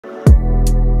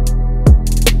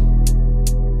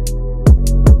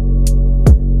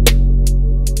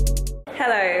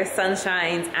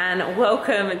sunshines, and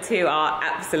welcome to our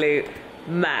absolute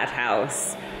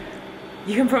madhouse.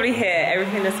 You can probably hear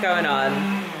everything that's going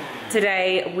on.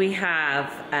 Today we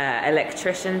have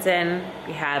electricians in,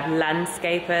 we have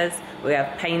landscapers, we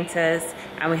have painters,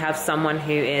 and we have someone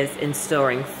who is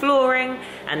installing flooring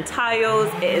and tiles.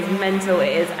 It is mental.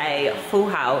 It is a full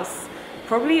house.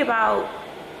 Probably about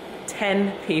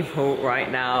 10 people right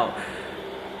now.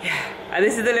 Yeah, and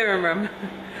this is the living room.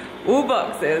 All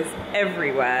boxes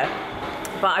everywhere.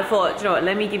 But I thought, you know what,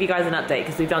 let me give you guys an update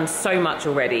because we've done so much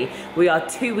already. We are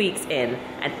 2 weeks in,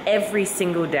 and every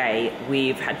single day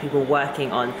we've had people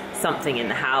working on something in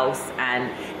the house,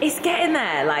 and it's getting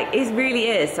there, like it really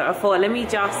is. So I thought, let me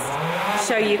just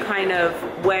show you kind of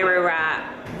where we're at,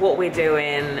 what we're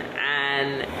doing,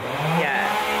 and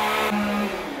yeah.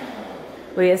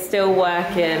 We are still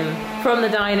working from the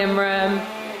dining room.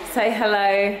 Say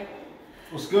hello.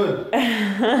 What's good?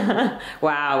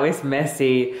 Wow, it's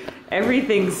messy.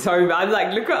 Everything's so bad. I'm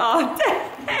like, look at our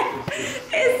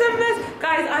it's a mess.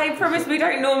 Guys, I promise we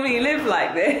don't normally live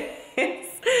like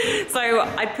this. So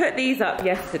I put these up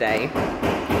yesterday,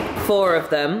 4 of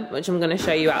them, which I'm gonna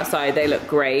show you outside. They look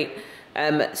great.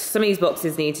 Some of these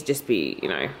boxes need to just be, you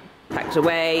know, packed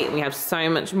away. We have so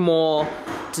much more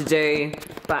to do.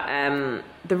 But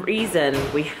the reason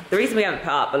we haven't put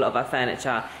up a lot of our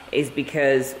furniture is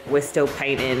because we're still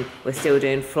painting, we're still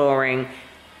doing flooring,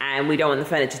 and we don't want the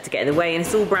furniture to get in the way, and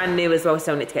it's all brand new as well,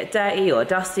 so we don't want it to get dirty or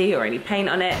dusty or any paint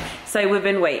on it. So we've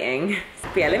been waiting.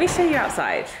 But yeah, let me show you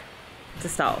outside to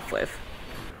start off with.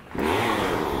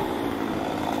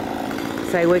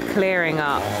 So we're clearing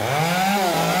up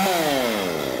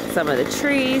some of the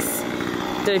trees.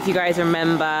 Don't know if you guys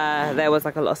remember, there was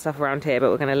like a lot of stuff around here,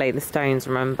 but we're gonna lay the stones,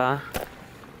 remember?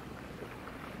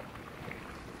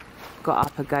 Got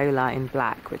up a pergola in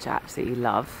black, which I absolutely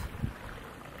love.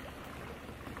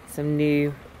 Some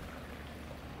new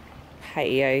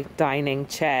patio dining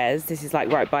chairs. This is like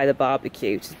right by the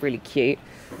barbecue, which is really cute.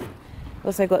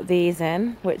 Also got these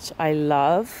in, which I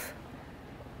love.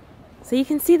 So you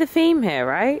can see the theme here,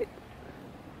 right?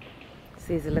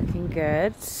 So these are looking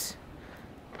good.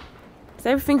 So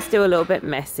everything's still a little bit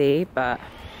messy, but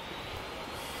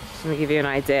just to give you an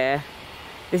idea.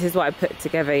 This is what I put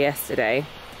together yesterday.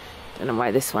 Don't know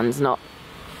why this one's not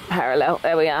parallel.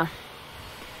 There we are.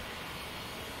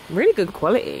 Really good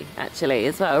quality actually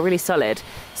as well, really solid.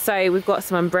 So we've got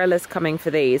some umbrellas coming for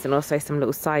these, and also some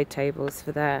little side tables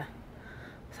for there.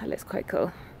 So that looks quite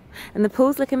cool. And the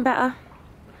pool's looking better.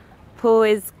 Pool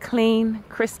is clean,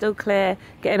 crystal clear,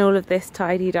 getting all of this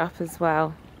tidied up as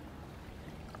well.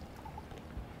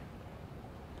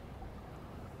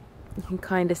 You can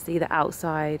kind of see the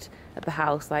outside of the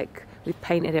house, like we've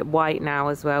painted it white now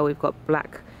as well. We've got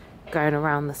black going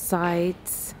around the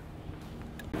sides.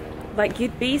 Like,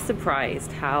 you'd be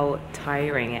surprised how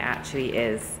tiring it actually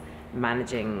is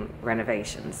managing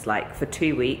renovations. Like, for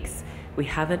 2 weeks, we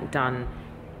haven't done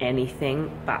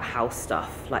anything but house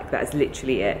stuff. Like, that is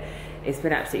literally it. It's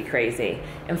been absolutely crazy.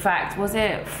 In fact, was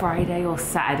it Friday or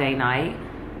Saturday night?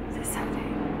 Was it Saturday?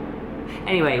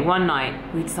 Anyway, one night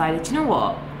we decided, you know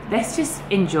what? Let's just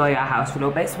enjoy our house for a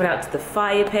little bit. So we went out to the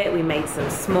fire pit, we made some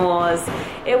s'mores.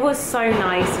 It was so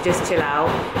nice to just chill out.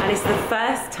 And it's the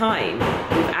first time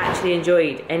we've actually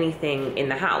enjoyed anything in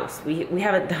the house. We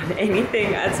haven't done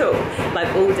anything at all.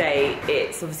 Like all day,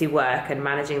 it's obviously work and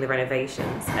managing the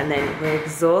renovations. And then we're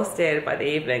exhausted by the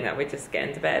evening that we're just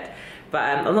getting to bed. But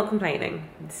I'm not complaining.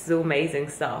 This is all amazing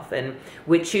stuff. And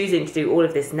we're choosing to do all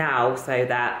of this now so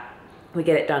that we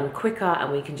get it done quicker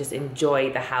and we can just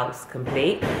enjoy the house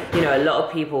complete. You know, a lot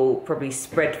of people probably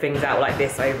spread things out like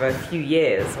this over a few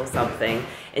years or something.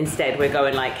 Instead, we're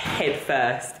going like head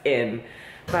first in.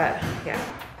 But yeah.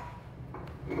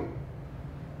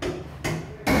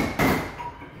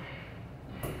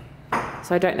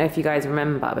 So I don't know if you guys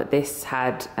remember, but this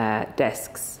had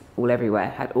desks all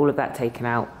everywhere. Had all of that taken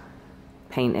out,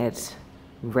 painted,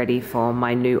 ready for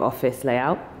my new office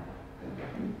layout.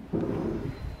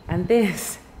 And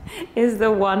this is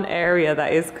the one area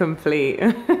that is complete.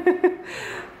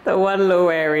 The one little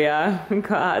area. We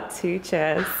got our 2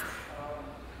 chairs.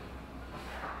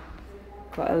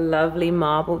 Got a lovely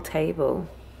marble table.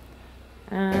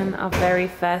 And our very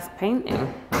first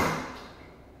painting.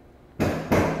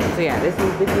 So yeah, this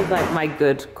is like my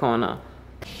good corner.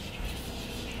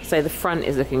 So the front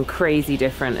is looking crazy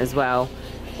different as well.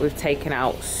 We've taken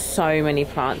out so many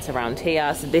plants around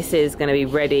here. So this is gonna be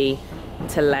ready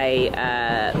to lay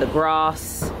the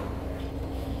grass,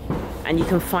 and you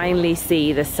can finally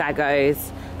see the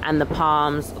sagos and the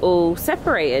palms all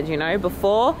separated. You know,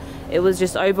 before it was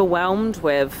just overwhelmed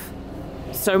with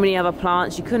so many other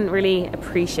plants, you couldn't really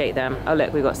appreciate them. Oh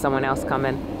look, we've got someone else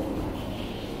coming.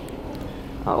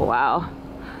 Oh wow.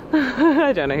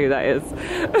 I don't know who that is.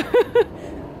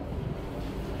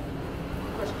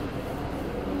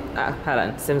 Oh, hold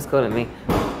on, Sim's calling me.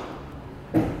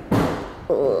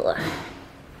 Ugh.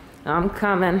 I'm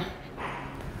coming.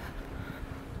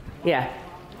 Yeah.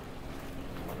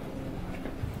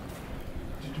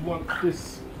 Did you want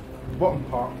this bottom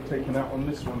part taken out on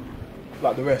this one,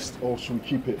 like the rest, or should we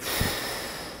keep it?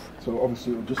 So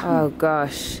obviously it'll just... Oh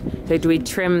gosh. So do we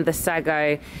trim the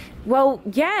sago? Well,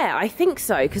 yeah, I think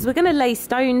so, because we're going to lay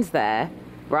stones there,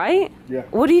 right? Yeah.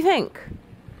 What do you think?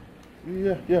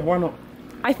 Yeah, why not?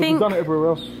 I think... He's done it everywhere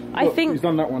else. I think... He's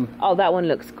done that one. Oh, that one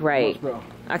looks great. Much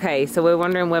better. Okay, so we're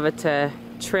wondering whether to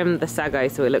trim the sago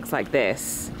so it looks like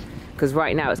this, because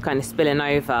right now it's kind of spilling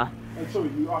over. And sorry,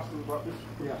 you asked him about this?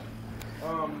 Yeah.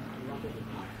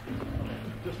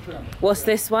 Just trim. What's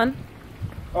this one?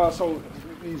 So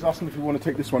he's asking if we want to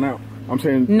take this one out. I'm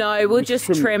saying... No, we'll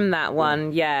just trim that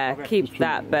one. Yeah, okay, keep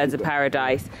that birds of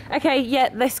paradise. Okay, yeah,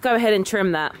 let's go ahead and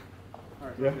trim that.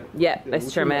 Yeah? Yeah,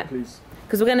 let's trim it.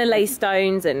 Because we're going to lay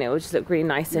stones and it will just look really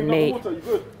nice and neat.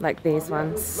 Like these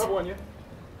ones. Another one, yeah?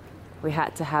 We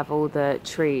had to have all the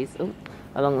trees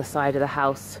along the side of the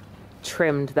house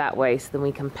trimmed that way so then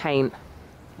we can paint.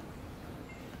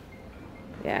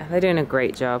 Yeah, they're doing a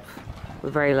great job. We're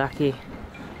very lucky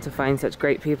to find such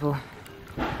great people.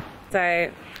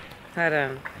 So, hold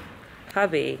on.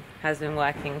 Hubby has been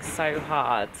working so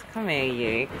hard. Come here,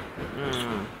 you.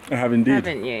 I have indeed.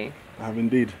 Haven't you? I have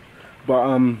indeed.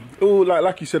 But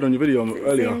like you said on your video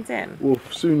earlier, we'll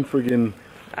soon friggin'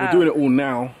 we're doing it all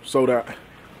now so that,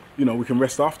 you know, we can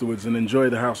rest afterwards and enjoy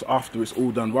the house after it's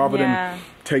all done, rather than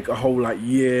take a whole like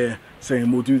year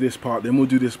saying we'll do this part, then we'll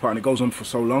do this part, and it goes on for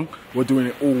so long. We're doing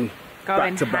it all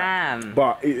back to back.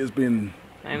 But it has been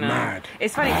mad.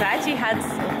 It's funny because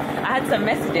I had some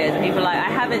messages and people were like,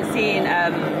 I haven't seen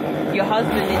your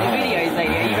husband in your videos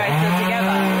lately. Are you guys still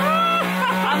together?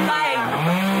 I'm like,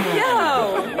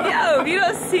 yo, have you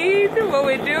not seen what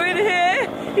we're doing here?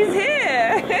 He's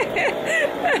here.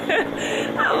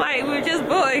 I'm like, we've just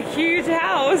bought a huge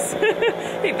house.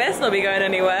 He best not be going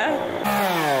anywhere.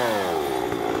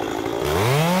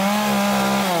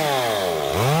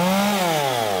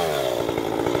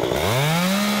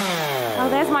 Oh,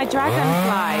 there's my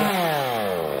dragonfly.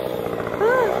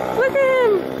 Oh, look at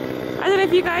him. I don't know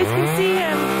if you guys can see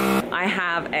him. I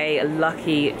have a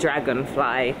lucky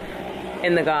dragonfly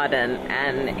in the garden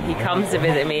and he comes to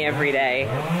visit me every day.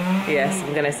 Yes,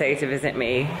 I'm gonna say to visit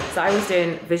me. So I was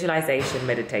doing visualization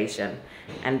meditation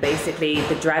and basically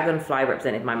the dragonfly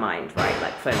represented my mind, right?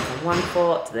 Like flowing from one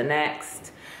thought to the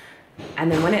next.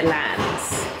 And then when it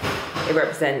lands, it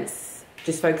represents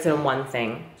just focusing on one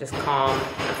thing, just calm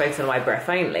and focusing on my breath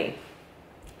only.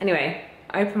 Anyway,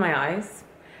 I open my eyes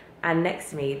and next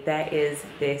to me there is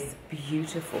this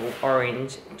beautiful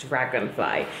orange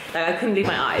dragonfly. Like I couldn't believe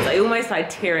my eyes. I almost started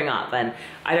tearing up and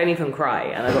I don't even cry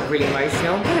and I got really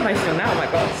emotional. I'm getting emotional now, oh my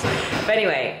gosh. But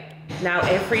anyway, now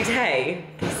every day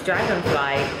this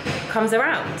dragonfly comes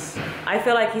around. I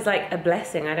feel like he's like a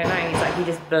blessing, I don't know. He's like, he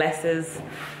just blesses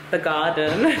the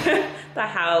garden, the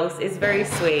house. Is very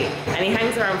sweet. And he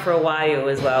hangs around for a while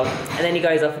as well. And then he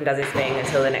goes off and does his thing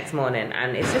until the next morning.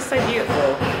 And it's just so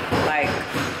beautiful. Like,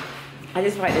 I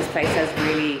just feel like this place has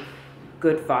really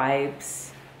good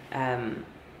vibes.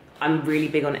 I'm really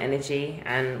big on energy,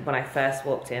 and when I first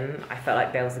walked in, I felt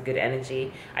like there was a good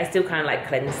energy. I still kind of like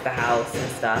cleansed the house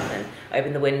and stuff, and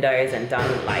opened the windows and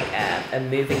done like a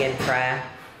moving in prayer.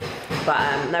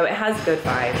 But no, it has good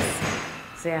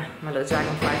vibes. So yeah, my little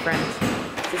dragonfly friend.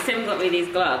 So Sim got me these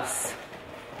gloves.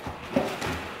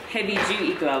 Heavy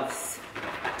duty gloves.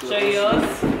 Show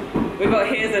yours. We got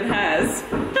his and hers.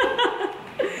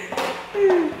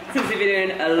 Since we've been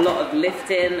doing a lot of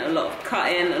lifting, a lot of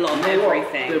cutting, a lot of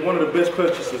everything. They're one of the best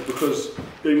purchases because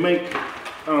they make,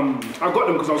 I got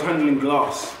them because I was handling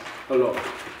glass a lot.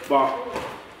 But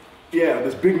yeah,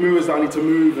 there's big mirrors that I need to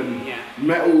move and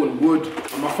metal and wood,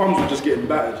 and my thumbs were just getting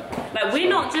battered. Like we're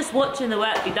not just watching the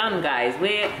work be done, guys.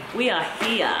 We are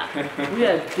here. We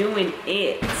are doing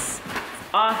it. It's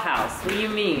our house. What do you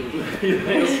mean?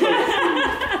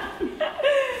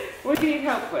 What do you need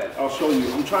help with? I'll show you.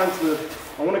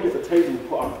 I want to get the table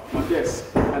put on my desk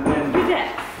and then... Your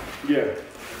desk? Yeah.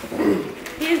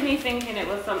 Here's me thinking it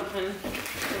was something in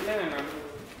the living room.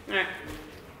 Alright.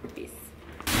 Peace.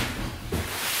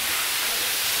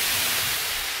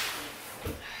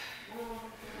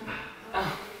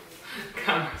 Oh.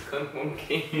 Camera's gone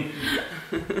wonky.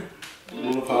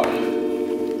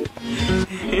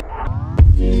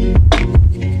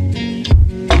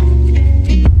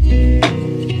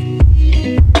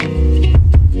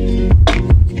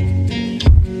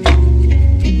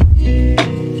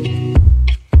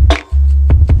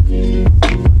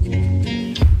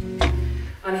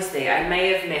 honestly, I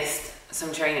may have missed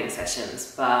some training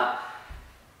sessions, but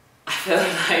I feel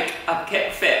like I've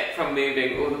kept fit from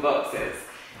moving all the boxes.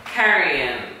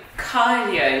 Carrying,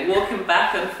 cardio, walking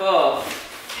back and forth.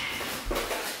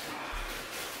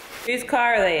 Whose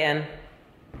car are they in?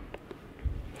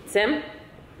 Sim?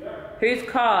 Yeah. Whose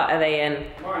car are they in?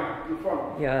 Mine, in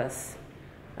front. Yours.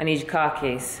 I need your car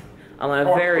keys. I'm on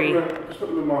a very... Just put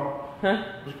them in my... Huh?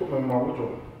 Just put them in my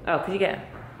wardrobe. Oh, could you get them?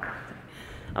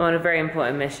 I'm on a very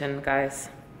important mission, guys.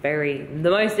 The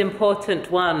most important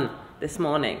one this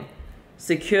morning.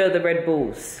 Secure the Red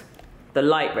Bulls. The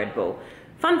light Red Bull.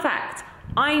 Fun fact,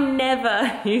 I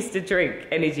never used to drink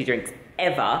energy drinks,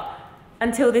 ever,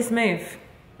 until this move.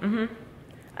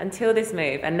 Until this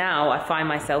move. And now I find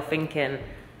myself thinking,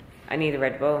 I need a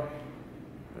Red Bull.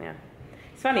 Yeah.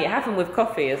 It's funny, it happened with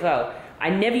coffee as well. I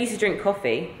never used to drink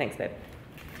coffee, thanks babe,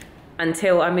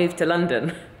 until I moved to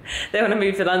London. Then when I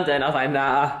moved to London, I was like,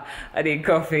 nah, I need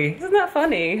coffee. Isn't that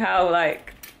funny how,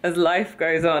 like, as life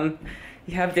goes on,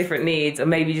 you have different needs, or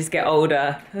maybe you just get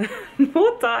older,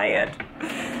 more tired,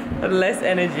 and less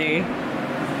energy.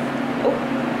 Oh,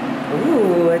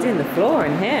 ooh, they're doing the floor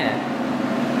in here.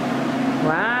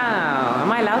 Wow,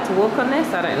 am I allowed to walk on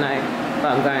this? I don't know,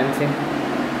 but I'm going to.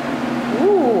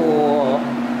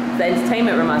 Ooh, the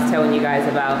entertainment room I was telling you guys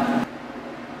about.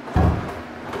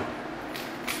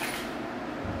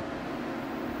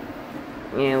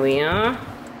 Here we are.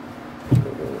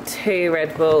 2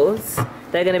 Red Bulls.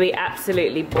 They're going to be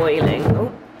absolutely boiling.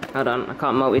 Oh, hold on, I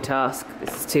can't multitask.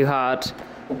 This is too hard.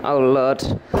 Oh Lord.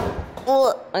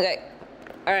 Oh, okay.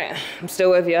 All right, I'm still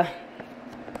with you.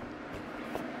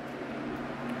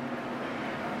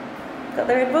 Got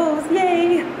the Red Bulls,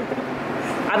 yay!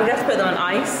 I'm going to have to put them on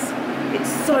ice. It's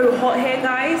so hot here,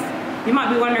 guys. You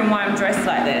might be wondering why I'm dressed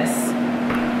like this.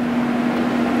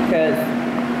 Because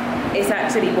it's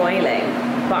actually boiling,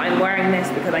 but I'm wearing this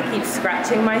because I keep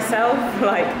scratching myself,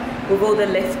 like with all the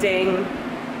lifting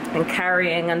and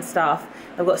carrying and stuff.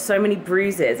 I've got so many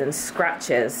bruises and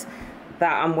scratches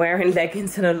that I'm wearing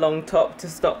leggings and a long top to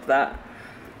stop that.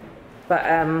 But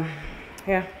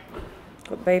yeah,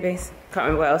 got babies. Can't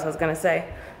remember what else I was gonna say.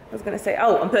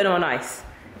 Oh, I'm putting them on ice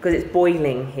because it's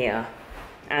boiling here.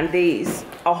 And these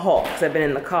are hot because they've been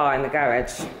in the car in the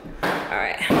garage. All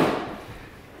right.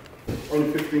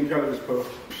 Only 15 calories per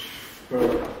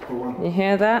one. You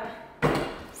hear that?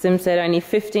 Sim said only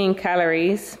 15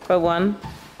 calories per one.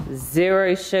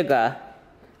 0 sugar.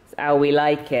 That's how we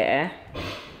like it, eh?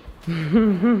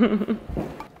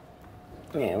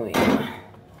 There we are.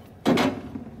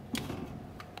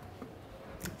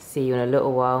 See you in a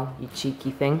little while, you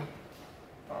cheeky thing.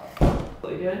 What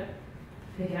are you doing?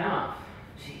 Pick it up.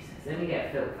 Jesus, let me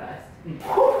get filled first.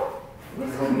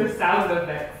 The sound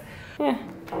effects. Yeah,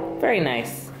 very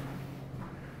nice.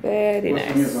 Very nice.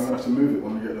 The thing is, I'm going to have to move it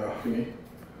when I get the thingy.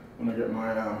 When I get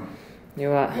my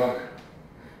You're what? plug.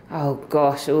 Oh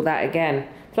gosh, all that again.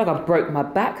 I feel like I broke my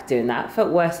back doing that. It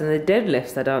felt worse than the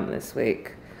deadlifts I done this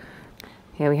week.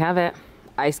 Here we have it.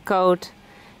 Ice cold.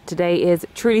 Today is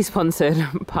truly sponsored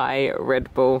by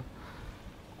Red Bull.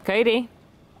 Cody,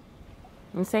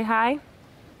 you say hi?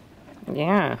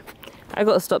 Yeah. I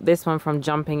got to stop this one from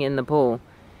jumping in the pool.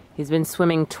 He's been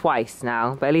swimming twice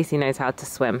now, but at least he knows how to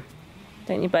swim.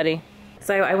 Don't you, buddy?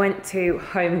 So I went to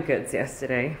Home Goods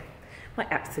yesterday. My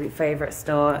absolute favourite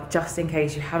store, just in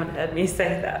case you haven't heard me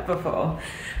say that before.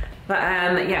 But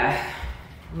yeah,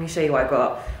 let me show you what I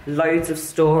got. Loads of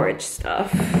storage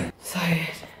stuff. So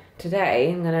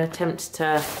today I'm gonna attempt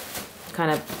to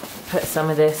kind of put some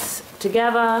of this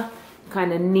together,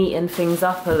 kind of neaten things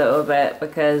up a little bit,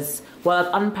 because while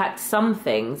I've unpacked some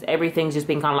things, everything's just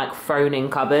been kind of like thrown in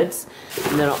cupboards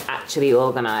and they're not actually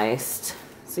organised.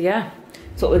 So yeah,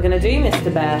 that's what we're gonna do,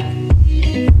 Mr. Bear.